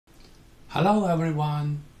Hello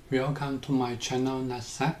everyone, welcome to my channel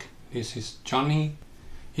NetSec. This is Johnny.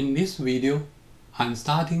 In this video, I'm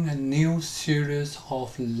starting a new series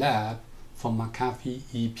of lab for McAfee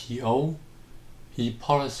ePO,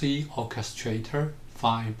 ePolicy Orchestrator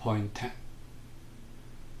 5.10.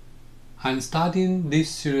 I'm starting this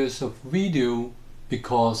series of video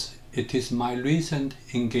because it is my recent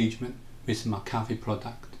engagement with McAfee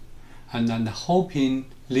product, and I'm hoping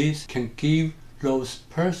this can give those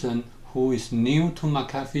person who is new to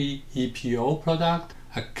McAfee ePO product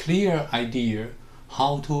a clear idea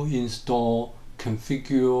how to install,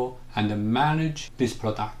 configure, and manage this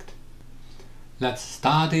product. Let's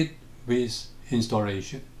start it with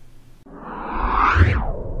installation.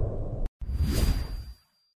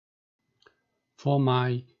 For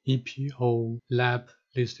my ePO lab,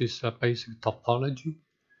 this is a basic topology.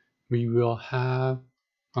 We will have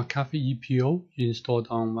McAfee ePO installed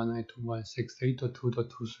on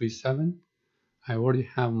 192.168.2.237. I already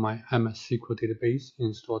have my MS SQL database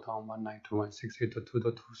installed on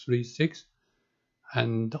 192.168.2.236,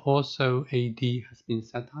 and also AD has been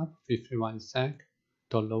set up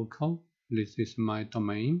 51sec.local. This is my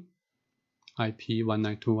domain. IP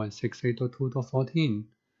 192.168.2.14.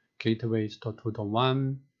 Gateways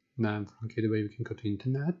 2.1. Then from gateway we can go to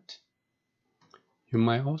internet. You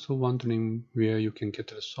might also wondering where you can get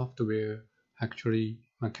the software. Actually,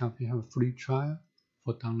 McAfee have a free trial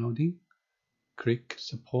for downloading. Click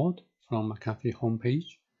support from McAfee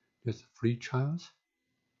homepage. There's free trials.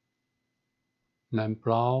 Then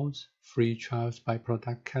browse free trials by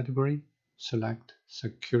product category. Select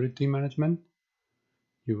security management.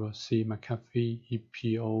 You will see McAfee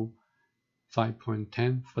ePO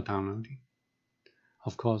 5.10 for downloading.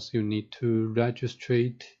 Of course, you need to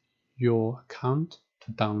register your account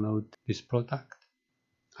to download this product.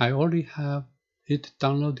 I already have it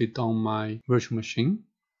downloaded on my virtual machine.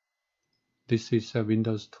 This is a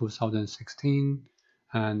Windows 2016,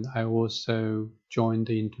 and I also joined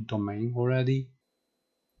into domain already.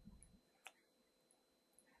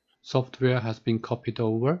 Software has been copied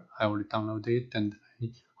over. I already downloaded it and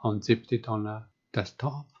I unzipped it on a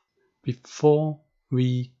desktop. Before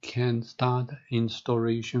we can start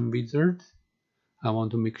installation wizard, I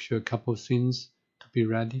want to make sure a couple things to be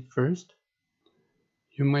ready first.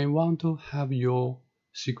 You may want to have your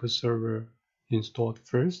SQL Server installed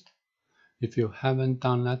first. If you haven't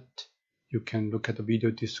done that, you can look at the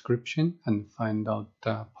video description and find out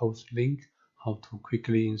the post link how to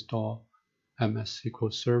quickly install MS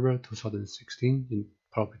SQL Server 2016 in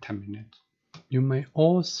probably 10 minutes. You may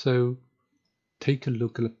also take a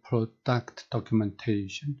look at the product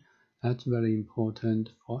documentation. That's very important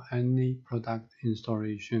for any product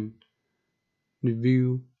installation.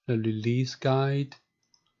 Review the release guide.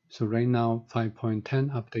 So right now 5.10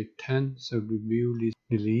 update 10. So review this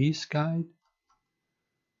release guide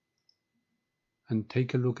and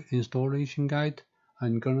take a look at installation guide.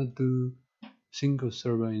 I'm gonna do single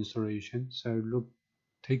server installation. So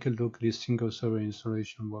take a look at this single server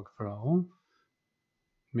installation workflow.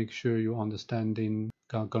 Make sure you understanding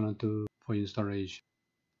what I'm gonna do for installation.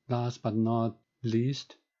 Last but not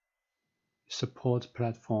least, support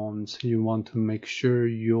platforms. You want to make sure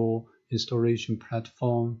your installation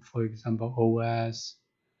platform, for example OS,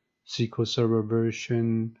 SQL Server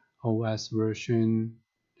version, OS version,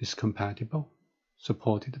 is compatible,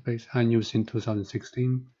 supported base. I'm using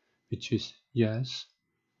 2016, which is yes,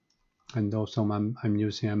 and also I'm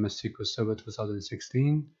using MS SQL Server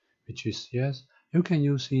 2016, which is yes. You can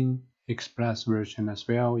use in Express version as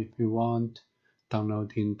well if you want.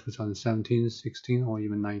 Download in 2017, 16, or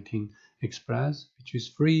even 19 Express, which is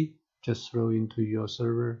free. Just throw into your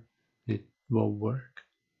server, it will work.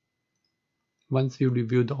 Once you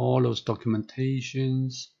reviewed all those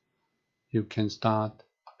documentations, you can start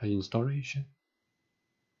the installation.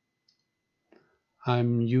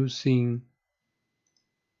 I'm using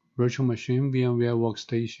virtual machine VMware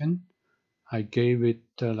Workstation. I gave it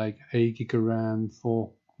like 8 GB RAM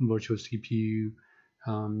for virtual CPU.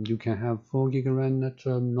 You can have 4 GB RAM, that's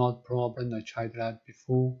not problem. I tried that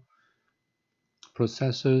before.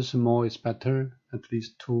 Processors, more is better, at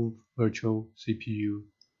least 2 virtual CPU.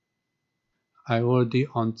 I already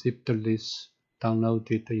unzipped this,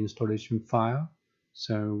 downloaded the installation file.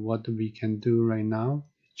 So what we can do right now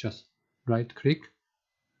is just right click,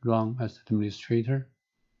 run as administrator.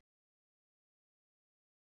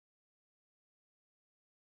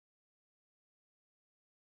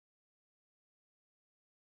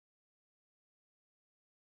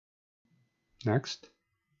 Next.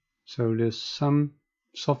 So there's some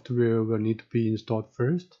software will need to be installed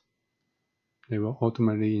first. They will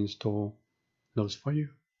automatically install those for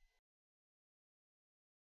you.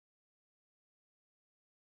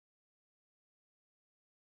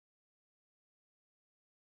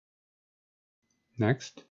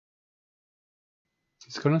 Next,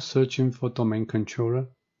 it's gonna searching for domain controller.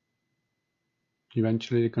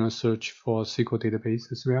 Eventually, it's gonna search for SQL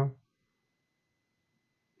database as well.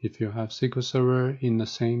 If you have SQL Server in the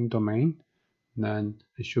same domain, then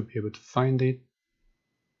it should be able to find it.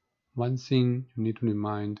 One thing you need to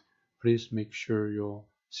remind, please make sure your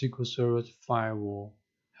SQL Server firewall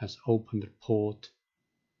has opened the port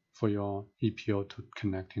for your EPO to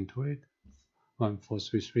connect into it.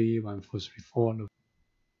 1433, 1434.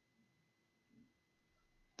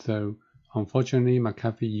 So unfortunately,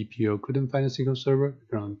 McAfee ePO couldn't find a SQL server.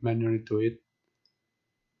 We're going to manually do it.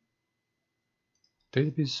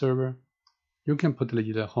 Database server, you can put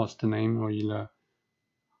either host name or either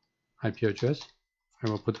IP address. I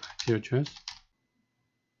will put IP address.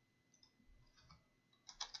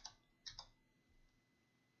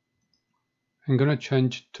 I'm going to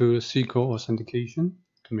change to SQL authentication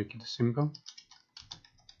to make it simple.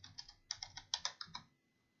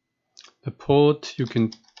 The port, you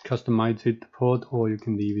can customize it, the port, or you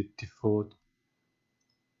can leave it default.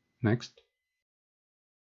 Next.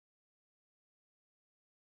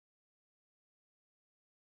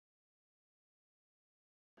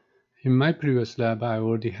 In my previous lab, I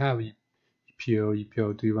already have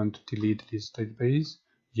EPO. Do you want to delete this database?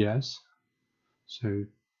 Yes. So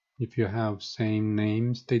if you have same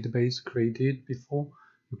names database created before,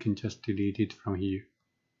 you can just delete it from here,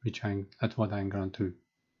 that's what I'm going to do.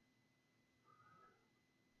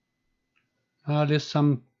 There's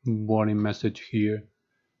some warning message here,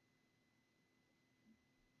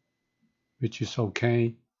 which is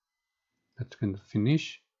okay. That's going to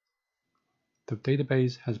finish. The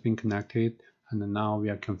database has been connected, and now we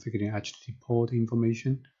are configuring HTTP port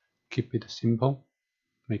information. Keep it simple,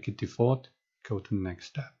 make it default, go to the next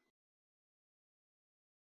step.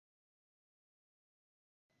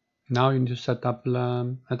 Now you need to set up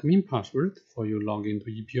the admin password for your login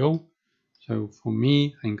to EPO. So for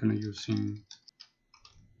me, I'm going to using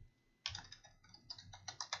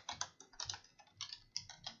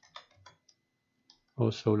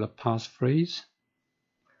also the passphrase,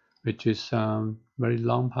 which is very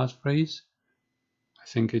long passphrase. I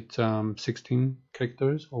think it's 16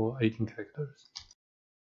 characters or 18 characters.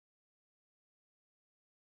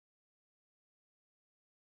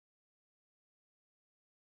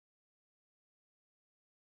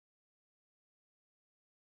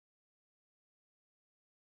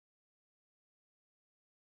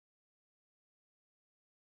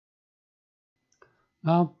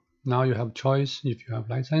 Now you have choice if you have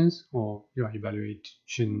license or you are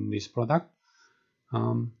evaluating this product.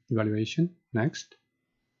 Evaluation next.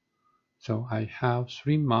 So I have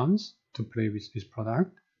 3 months to play with this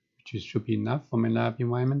product, which should be enough for my lab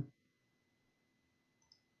environment.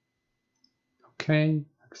 Okay,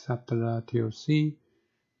 accept the TLC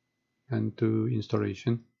and do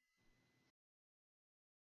installation.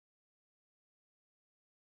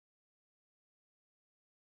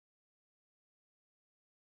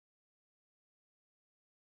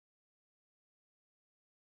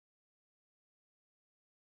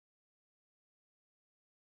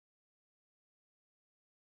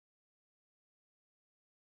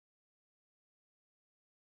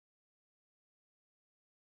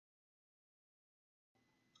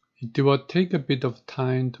 It will take a bit of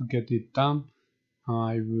time to get it done.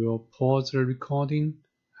 I will pause the recording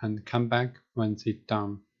and come back once it's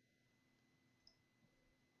done.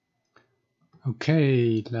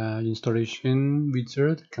 Okay, the installation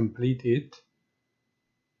wizard completed.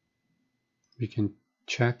 We can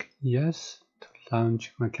check yes to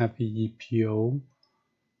launch McAfee ePO.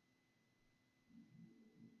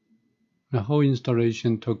 The whole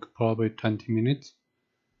installation took probably 20 minutes.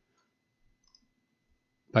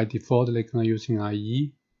 By default, they're gonna using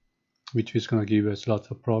IE, which is gonna give us lots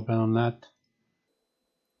of problem on that.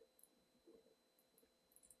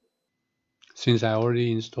 Since I already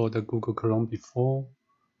installed the Google Chrome before,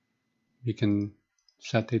 we can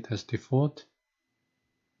set it as default.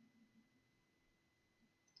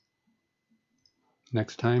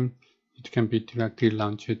 Next time, it can be directly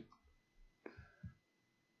launched.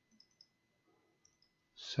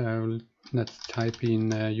 So let's type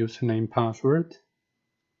in username password.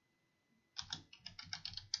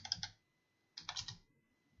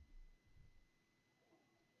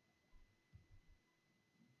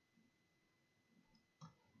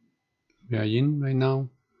 We are in right now,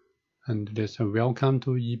 and there's a welcome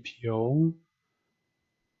to EPO.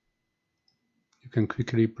 You can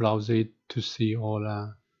quickly browse it to see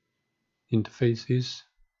all interfaces.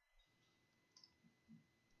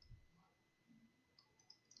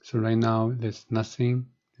 So right now there's nothing,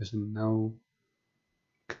 there's no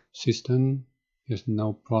system There's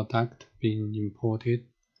no product being imported.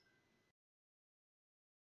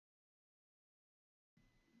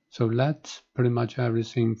 So that's pretty much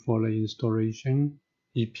everything for the installation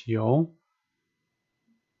EPO.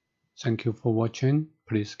 Thank you for watching.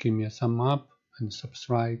 Please give me a thumb up and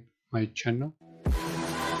subscribe my channel.